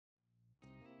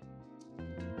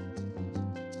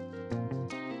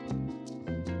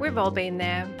We've all been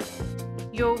there.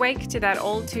 You awake to that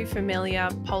all too familiar,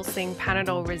 pulsing,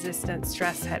 Panadol-resistant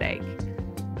stress headache.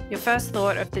 Your first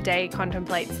thought of the day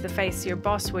contemplates the face your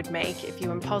boss would make if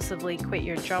you impulsively quit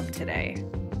your job today.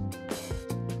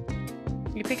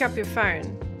 You pick up your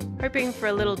phone, hoping for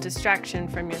a little distraction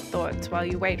from your thoughts while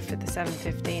you wait for the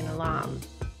 7:15 alarm.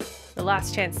 The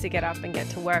last chance to get up and get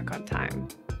to work on time.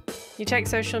 You check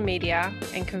social media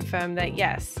and confirm that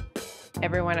yes,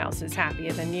 everyone else is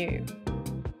happier than you.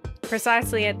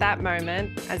 Precisely at that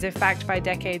moment, as if backed by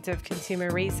decades of consumer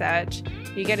research,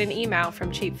 you get an email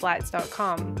from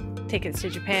cheapflights.com. Tickets to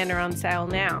Japan are on sale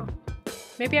now.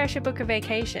 Maybe I should book a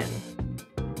vacation.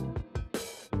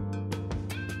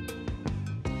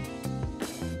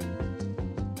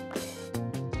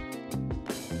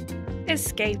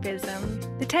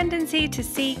 Escapism, the tendency to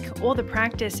seek or the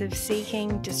practice of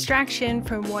seeking distraction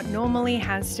from what normally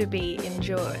has to be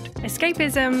endured.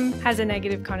 Escapism has a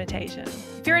negative connotation.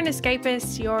 If you're an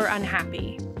escapist, you're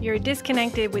unhappy. You're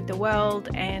disconnected with the world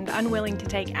and unwilling to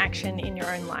take action in your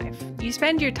own life. You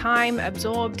spend your time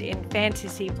absorbed in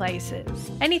fantasy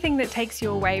places. Anything that takes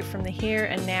you away from the here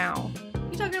and now.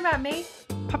 You talking about me?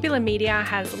 Popular media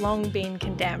has long been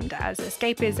condemned as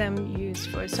escapism used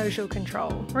for social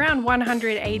control. Around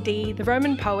 100 AD, the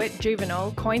Roman poet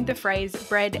Juvenal coined the phrase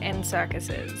bread and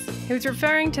circuses. He was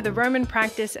referring to the Roman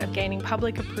practice of gaining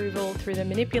public approval through the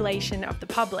manipulation of the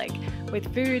public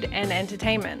with food and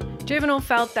entertainment. Juvenal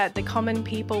felt that the common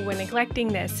people were neglecting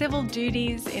their civil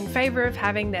duties in favour of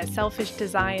having their selfish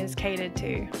desires catered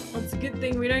to. Well, it's a good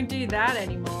thing we don't do that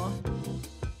anymore.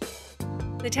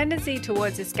 The tendency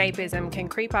towards escapism can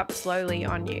creep up slowly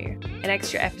on you. An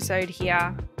extra episode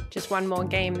here, just one more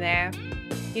game there.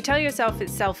 You tell yourself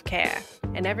it's self-care,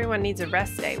 and everyone needs a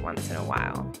rest day once in a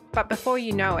while. But before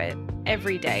you know it,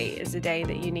 every day is a day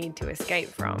that you need to escape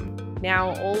from.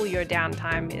 Now all your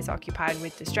downtime is occupied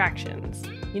with distractions.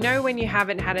 You know when you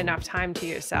haven't had enough time to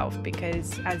yourself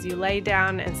because as you lay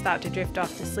down and start to drift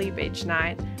off to sleep each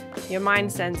night, your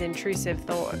mind sends intrusive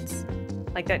thoughts.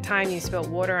 Like that time you spilt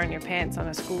water on your pants on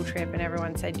a school trip and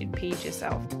everyone said you'd peed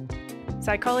yourself.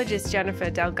 Psychologist Jennifer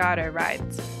Delgado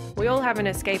writes, "We all have an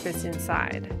escapist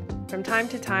inside. From time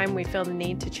to time we feel the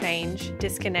need to change,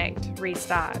 disconnect,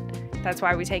 restart. That's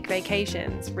why we take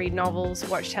vacations, read novels,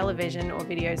 watch television or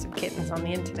videos of kittens on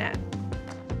the internet."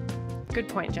 Good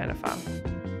point, Jennifer.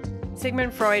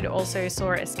 Sigmund Freud also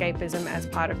saw escapism as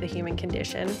part of the human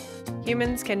condition.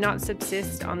 Humans cannot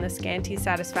subsist on the scanty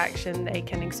satisfaction they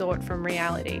can extort from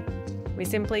reality. We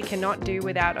simply cannot do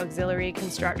without auxiliary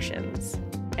constructions.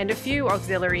 And a few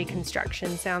auxiliary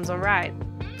constructions sounds alright,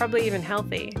 probably even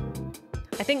healthy.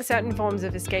 I think certain forms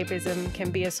of escapism can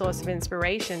be a source of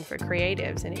inspiration for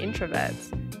creatives and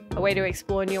introverts, a way to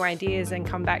explore new ideas and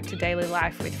come back to daily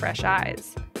life with fresh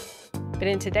eyes. But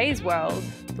in today's world,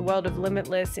 the world of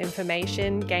limitless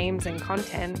information, games and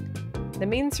content, the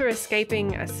means for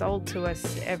escaping are sold to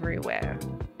us everywhere.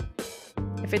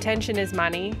 If attention is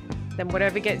money, then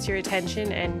whatever gets your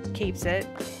attention and keeps it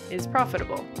is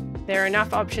profitable. There are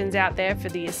enough options out there for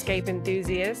the escape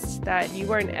enthusiasts that you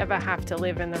won't ever have to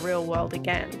live in the real world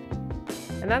again.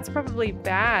 And that's probably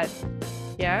bad,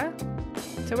 yeah?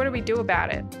 So what do we do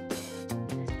about it?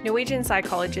 Norwegian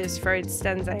psychologist Frode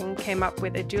Stenseng came up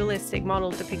with a dualistic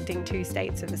model depicting two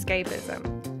states of escapism.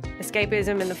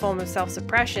 Escapism in the form of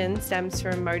self-suppression stems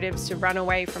from motives to run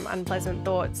away from unpleasant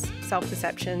thoughts,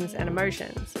 self-perceptions, and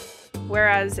emotions.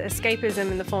 Whereas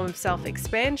escapism in the form of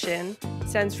self-expansion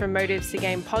stems from motives to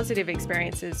gain positive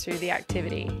experiences through the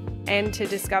activity and to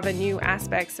discover new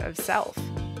aspects of self.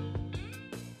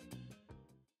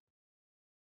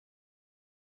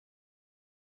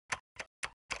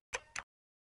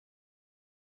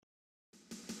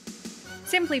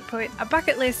 Simply put, a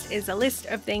bucket list is a list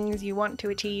of things you want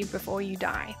to achieve before you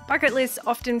die. Bucket lists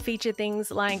often feature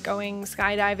things like going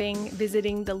skydiving,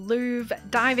 visiting the Louvre,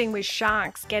 diving with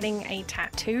sharks, getting a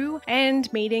tattoo,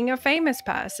 and meeting a famous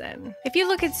person. If you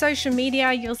look at social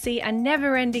media, you'll see a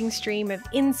never-ending stream of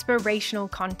inspirational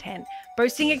content,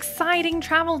 boasting exciting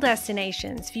travel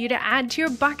destinations for you to add to your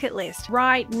bucket list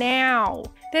right now.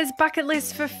 There's bucket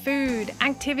lists for food,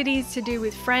 activities to do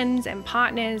with friends and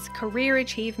partners, career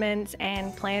achievements,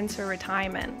 and plans for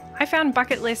retirement. I found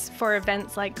bucket lists for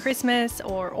events like Christmas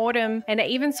or autumn, and I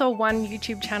even saw one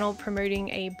YouTube channel promoting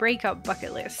a breakup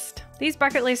bucket list. These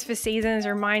bucket lists for seasons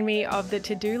remind me of the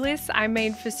to-do lists I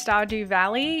made for Stardew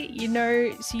Valley, you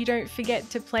know, so you don't forget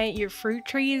to plant your fruit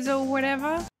trees or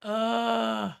whatever.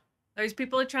 Those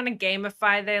people are trying to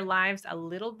gamify their lives a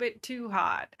little bit too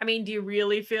hard. I mean, do you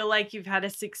really feel like you've had a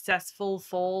successful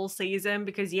fall season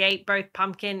because you ate both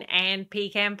pumpkin and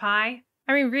pecan pie?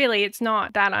 I mean, really, it's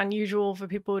not that unusual for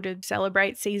people to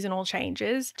celebrate seasonal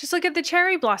changes. Just look at the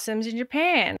cherry blossoms in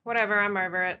Japan. Whatever, I'm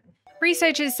over it.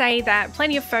 Researchers say that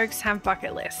plenty of folks have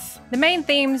bucket lists. The main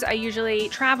themes are usually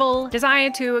travel, desire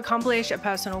to accomplish a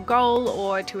personal goal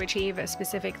or to achieve a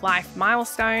specific life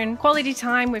milestone, quality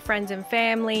time with friends and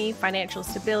family, financial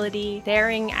stability,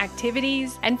 daring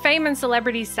activities, and fame and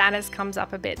celebrity status comes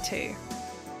up a bit too.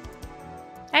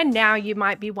 And now you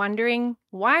might be wondering,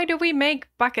 why do we make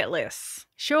bucket lists?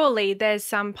 Surely there's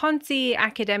some poncy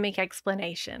academic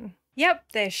explanation. Yep,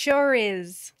 there sure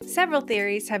is. Several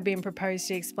theories have been proposed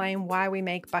to explain why we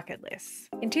make bucket lists.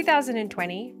 In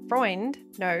 2020, Freud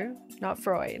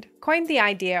coined the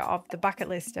idea of the bucket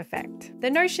list effect. The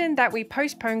notion that we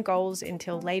postpone goals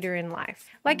until later in life.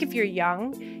 Like if you're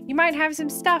young, you might have some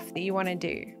stuff that you want to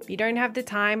do, but you don't have the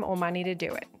time or money to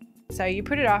do it. So you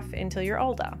put it off until you're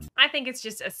older. I think it's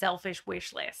just a selfish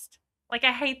wish list. Like,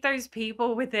 I hate those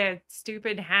people with their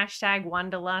stupid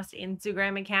 #Wanderlust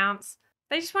Instagram accounts.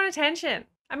 They just want attention.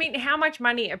 I mean, how much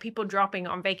money are people dropping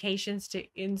on vacations to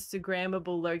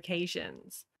Instagrammable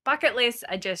locations? Bucket lists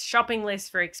are just shopping lists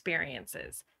for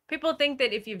experiences. People think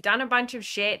that if you've done a bunch of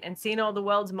shit and seen all the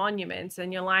world's monuments,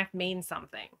 then your life means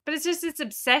something. But it's just this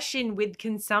obsession with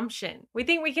consumption. We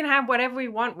think we can have whatever we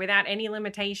want without any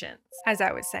limitations. As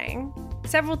I was saying,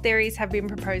 several theories have been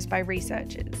proposed by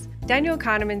researchers. Daniel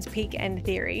Kahneman's peak end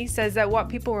theory says that what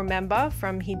people remember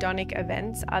from hedonic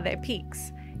events are their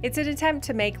peaks. It's an attempt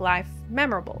to make life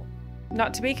memorable.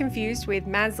 Not to be confused with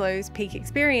Maslow's peak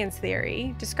experience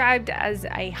theory, described as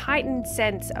a heightened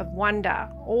sense of wonder,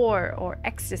 awe, or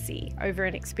ecstasy over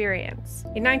an experience.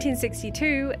 In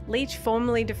 1962, Leach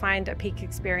formally defined a peak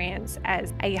experience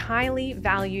as a highly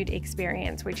valued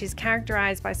experience which is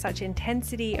characterized by such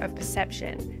intensity of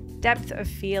perception, depth of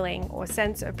feeling, or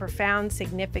sense of profound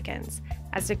significance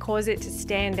as to cause it to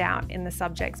stand out in the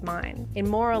subject's mind, in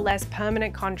more or less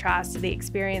permanent contrast to the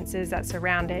experiences that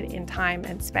surround it in time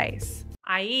and space.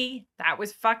 I.e., that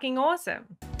was fucking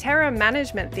awesome. Terror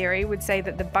management theory would say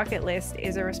that the bucket list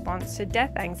is a response to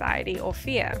death anxiety or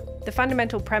fear. The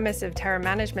fundamental premise of terror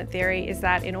management theory is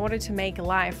that in order to make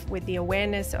life with the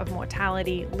awareness of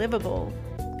mortality livable,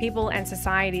 people and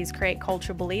societies create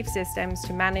cultural belief systems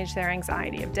to manage their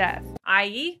anxiety of death.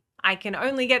 I.e., I can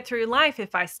only get through life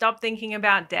if I stop thinking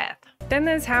about death. Then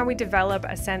there's how we develop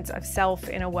a sense of self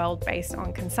in a world based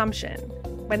on consumption.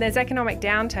 When there's economic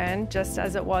downturn, just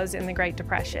as it was in the Great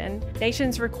Depression,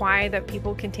 nations require that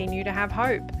people continue to have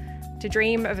hope, to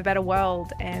dream of a better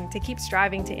world, and to keep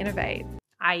striving to innovate.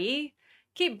 I.e.,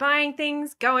 keep buying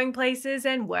things, going places,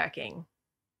 and working.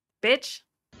 Bitch.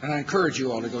 And I encourage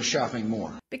you all to go shopping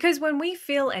more. Because when we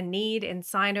feel a need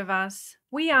inside of us,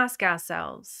 we ask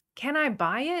ourselves, can I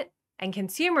buy it? And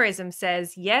consumerism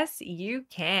says, yes, you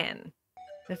can.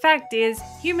 The fact is,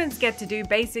 humans get to do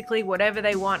basically whatever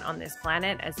they want on this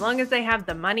planet as long as they have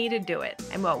the money to do it.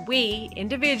 And what we,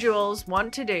 individuals,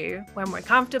 want to do when we're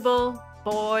comfortable,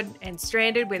 bored, and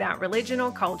stranded without religion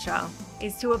or culture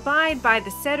is to abide by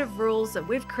the set of rules that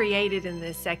we've created in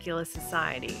this secular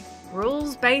society.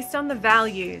 Rules based on the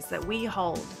values that we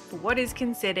hold for what is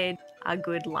considered a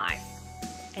good life.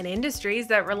 And industries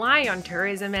that rely on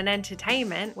tourism and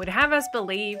entertainment would have us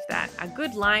believe that a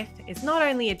good life is not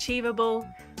only achievable,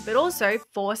 but also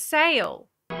for sale.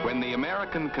 When the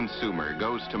American consumer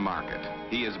goes to market,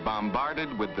 he is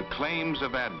bombarded with the claims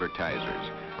of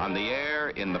advertisers on the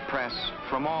air, in the press,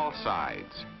 from all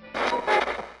sides.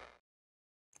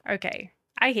 Okay,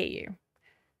 I hear you.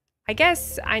 I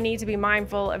guess I need to be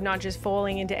mindful of not just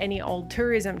falling into any old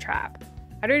tourism trap.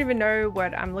 I don't even know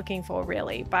what I'm looking for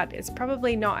really, but it's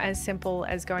probably not as simple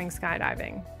as going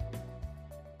skydiving.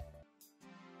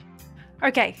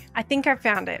 Okay, I think I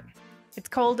found it. It's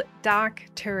called dark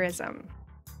tourism.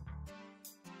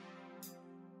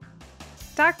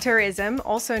 Dark tourism,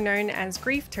 also known as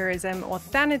grief tourism or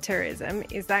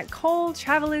thanatourism, is that call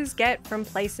travelers get from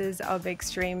places of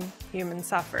extreme human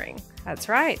suffering. That's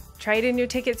right, trade in your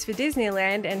tickets for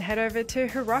Disneyland and head over to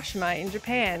Hiroshima in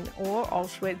Japan or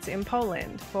Auschwitz in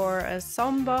Poland for a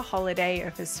somber holiday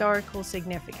of historical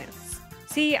significance.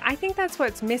 See, I think that's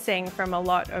what's missing from a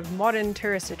lot of modern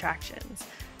tourist attractions.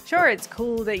 Sure, it's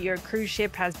cool that your cruise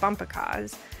ship has bumper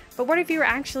cars, but what if you were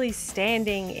actually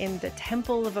standing in the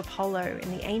Temple of Apollo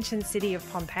in the ancient city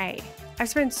of Pompeii? I've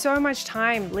spent so much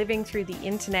time living through the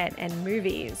internet and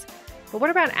movies, but what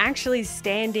about actually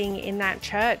standing in that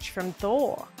church from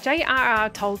Thor? J.R.R.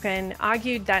 Tolkien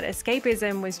argued that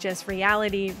escapism was just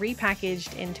reality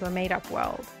repackaged into a made-up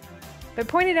world, but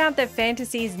pointed out that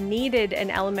fantasies needed an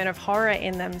element of horror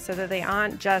in them so that they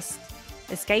aren't just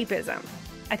escapism.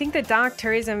 I think that dark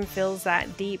tourism fills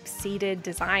that deep-seated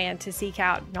desire to seek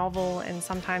out novel and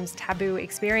sometimes taboo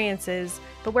experiences,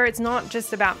 but where it's not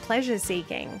just about pleasure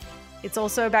seeking. It's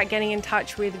also about getting in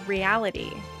touch with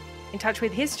reality, in touch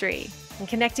with history, and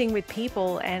connecting with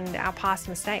people and our past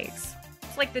mistakes.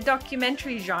 It's like the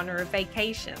documentary genre of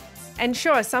vacations. And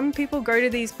sure, some people go to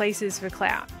these places for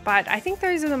clout, but I think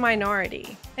those are the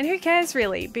minority. And who cares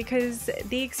really, because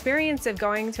the experience of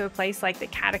going to a place like the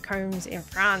catacombs in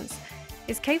France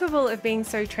is capable of being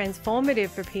so transformative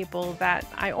for people that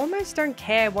I almost don't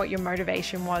care what your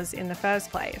motivation was in the first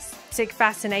place. Sick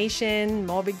fascination,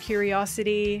 morbid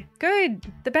curiosity.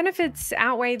 Good. The benefits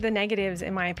outweigh the negatives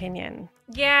in my opinion.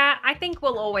 Yeah, I think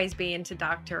we'll always be into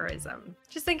dark tourism.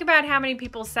 Just think about how many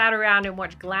people sat around and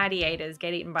watched gladiators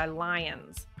get eaten by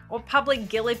lions, or public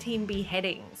guillotine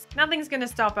beheadings. Nothing's gonna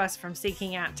stop us from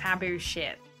seeking out taboo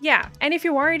shit. Yeah, and if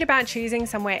you're worried about choosing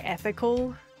somewhere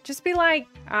ethical, just be like,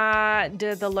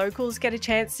 did the locals get a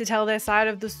chance to tell their side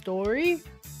of the story?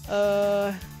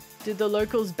 Did the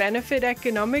locals benefit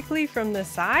economically from the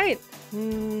site?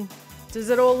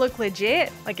 Does it all look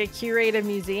legit? Like a curated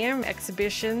museum,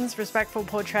 exhibitions, respectful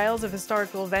portrayals of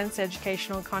historical events,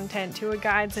 educational content, tour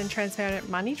guides, and transparent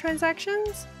money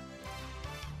transactions?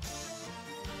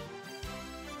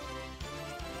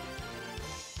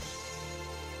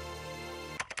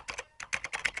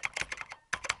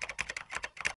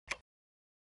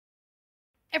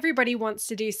 Everybody wants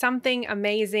to do something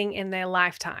amazing in their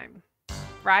lifetime,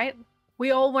 right?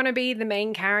 We all want to be the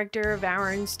main character of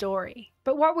our own story.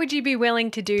 But what would you be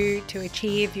willing to do to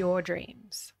achieve your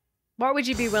dreams? What would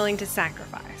you be willing to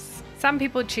sacrifice? Some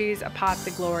people choose a path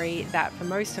to glory that for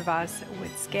most of us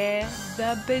would scare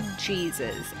the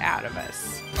bejesus out of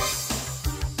us.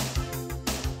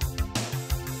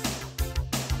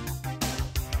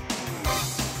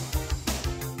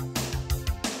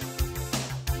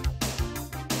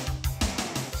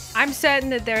 I'm certain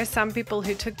that there are some people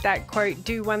who took that quote,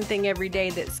 "do one thing every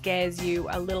day that scares you,"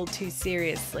 a little too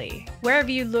seriously. Wherever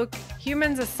you look,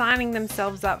 humans are signing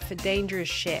themselves up for dangerous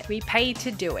shit. We pay to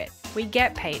do it. We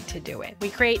get paid to do it. We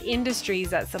create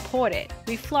industries that support it.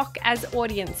 We flock as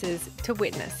audiences to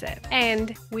witness it.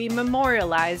 And we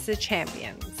memorialize the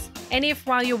champions. And if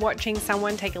while you're watching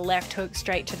someone take a left hook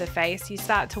straight to the face, you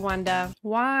start to wonder,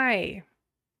 why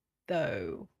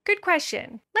though? Good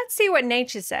question. Let's see what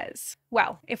nature says.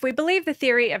 Well, if we believe the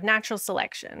theory of natural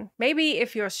selection, maybe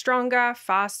if you're stronger,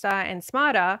 faster, and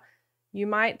smarter, you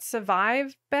might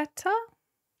survive better?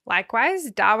 Likewise,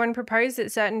 Darwin proposed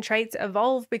that certain traits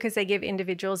evolve because they give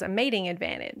individuals a mating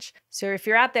advantage. So if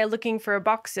you're out there looking for a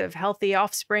box of healthy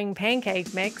offspring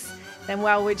pancake mix, then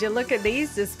well, would you look at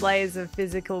these displays of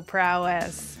physical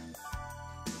prowess?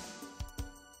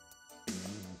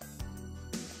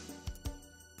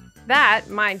 That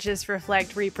might just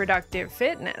reflect reproductive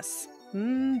fitness.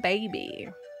 Baby.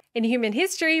 In human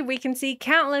history, we can see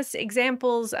countless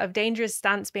examples of dangerous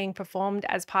stunts being performed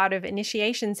as part of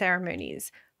initiation ceremonies,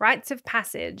 rites of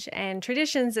passage, and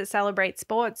traditions that celebrate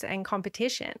sports and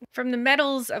competition. From the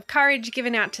medals of courage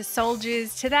given out to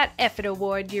soldiers to that effort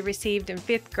award you received in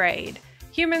 5th grade,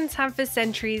 humans have for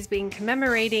centuries been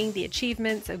commemorating the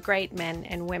achievements of great men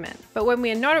and women. But when we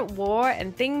are not at war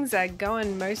and things are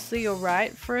going mostly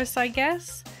alright for us, I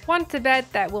guess, want to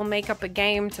bet that we'll make up a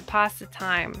game to pass the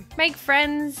time, make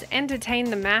friends, entertain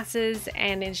the masses,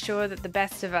 and ensure that the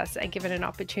best of us are given an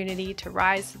opportunity to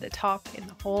rise to the top in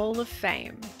the Hall of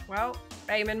Fame. Well,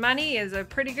 fame and money is a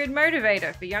pretty good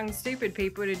motivator for young stupid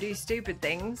people to do stupid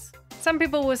things. Some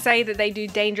people will say that they do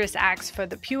dangerous acts for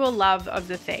the pure love of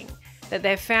the thing, that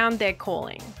they've found their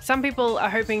calling. Some people are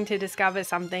hoping to discover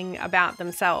something about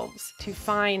themselves, to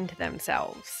find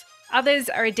themselves. Others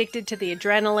are addicted to the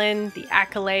adrenaline, the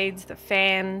accolades, the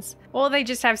fans, or they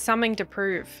just have something to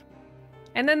prove.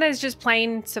 And then there's just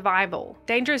plain survival.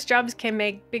 Dangerous jobs can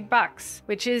make big bucks,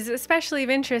 which is especially of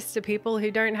interest to people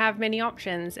who don't have many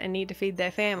options and need to feed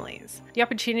their families. The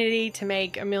opportunity to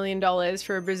make $1 million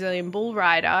for a Brazilian bull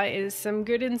rider is some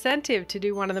good incentive to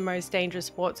do one of the most dangerous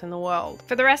sports in the world.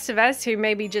 For the rest of us who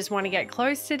maybe just want to get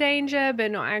close to danger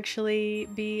but not actually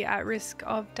be at risk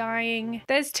of dying,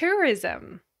 there's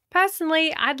tourism.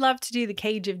 Personally, I'd love to do the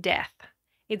Cage of Death.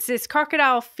 It's this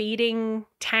crocodile feeding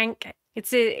tank.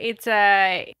 It's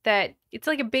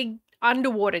like a big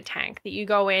underwater tank that you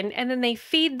go in, and then they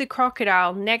feed the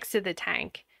crocodile next to the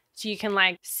tank so you can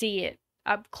like see it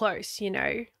up close, you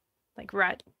know, like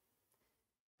right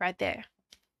there.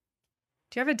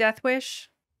 Do you have a death wish?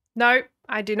 No,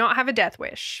 I do not have a death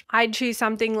wish. I'd choose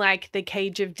something like the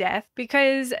Cage of Death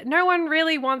because no one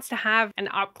really wants to have an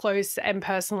up close and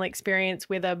personal experience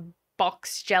with a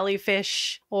box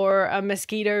jellyfish or a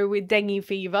mosquito with dengue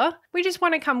fever. We just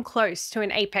want to come close to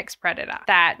an apex predator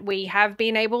that we have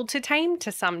been able to tame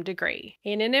to some degree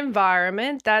in an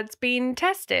environment that's been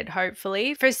tested,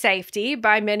 hopefully, for safety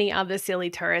by many other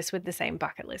silly tourists with the same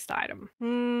bucket list item.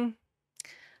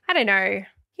 I don't know.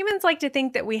 Humans like to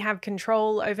think that we have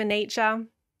control over nature,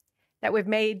 that we've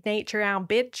made nature our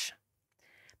bitch.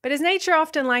 But as nature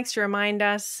often likes to remind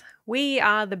us, we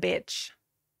are the bitch.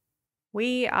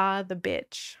 We are the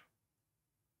bitch.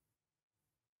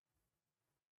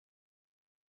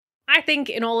 I think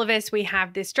in all of us, we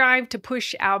have this drive to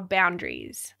push our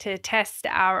boundaries, to test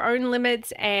our own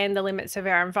limits and the limits of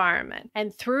our environment.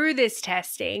 And through this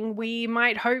testing, we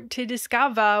might hope to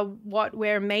discover what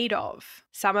we're made of.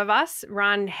 Some of us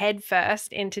run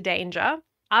headfirst into danger.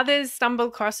 Others stumble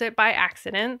across it by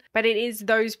accident, but it is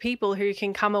those people who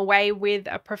can come away with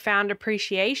a profound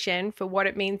appreciation for what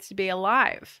it means to be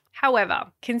alive.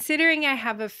 However, considering I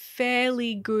have a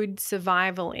fairly good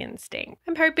survival instinct,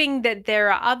 I'm hoping that there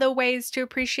are other ways to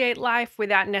appreciate life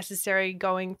without necessarily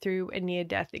going through a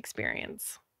near-death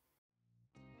experience.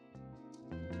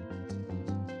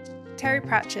 Terry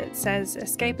Pratchett says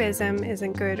escapism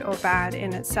isn't good or bad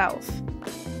in itself.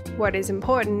 What is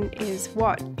important is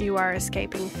what you are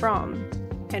escaping from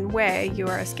and where you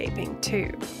are escaping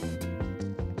to.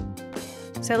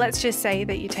 So let's just say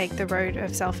that you take the road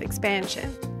of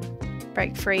self-expansion,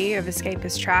 break free of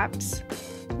escapist traps,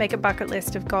 make a bucket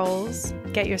list of goals,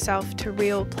 get yourself to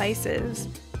real places,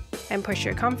 and push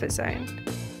your comfort zone.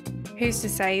 Who's to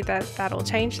say that that'll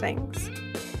change things?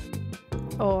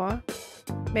 Or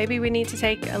maybe we need to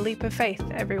take a leap of faith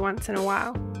every once in a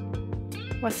while.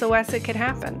 What's the worst that could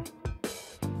happen?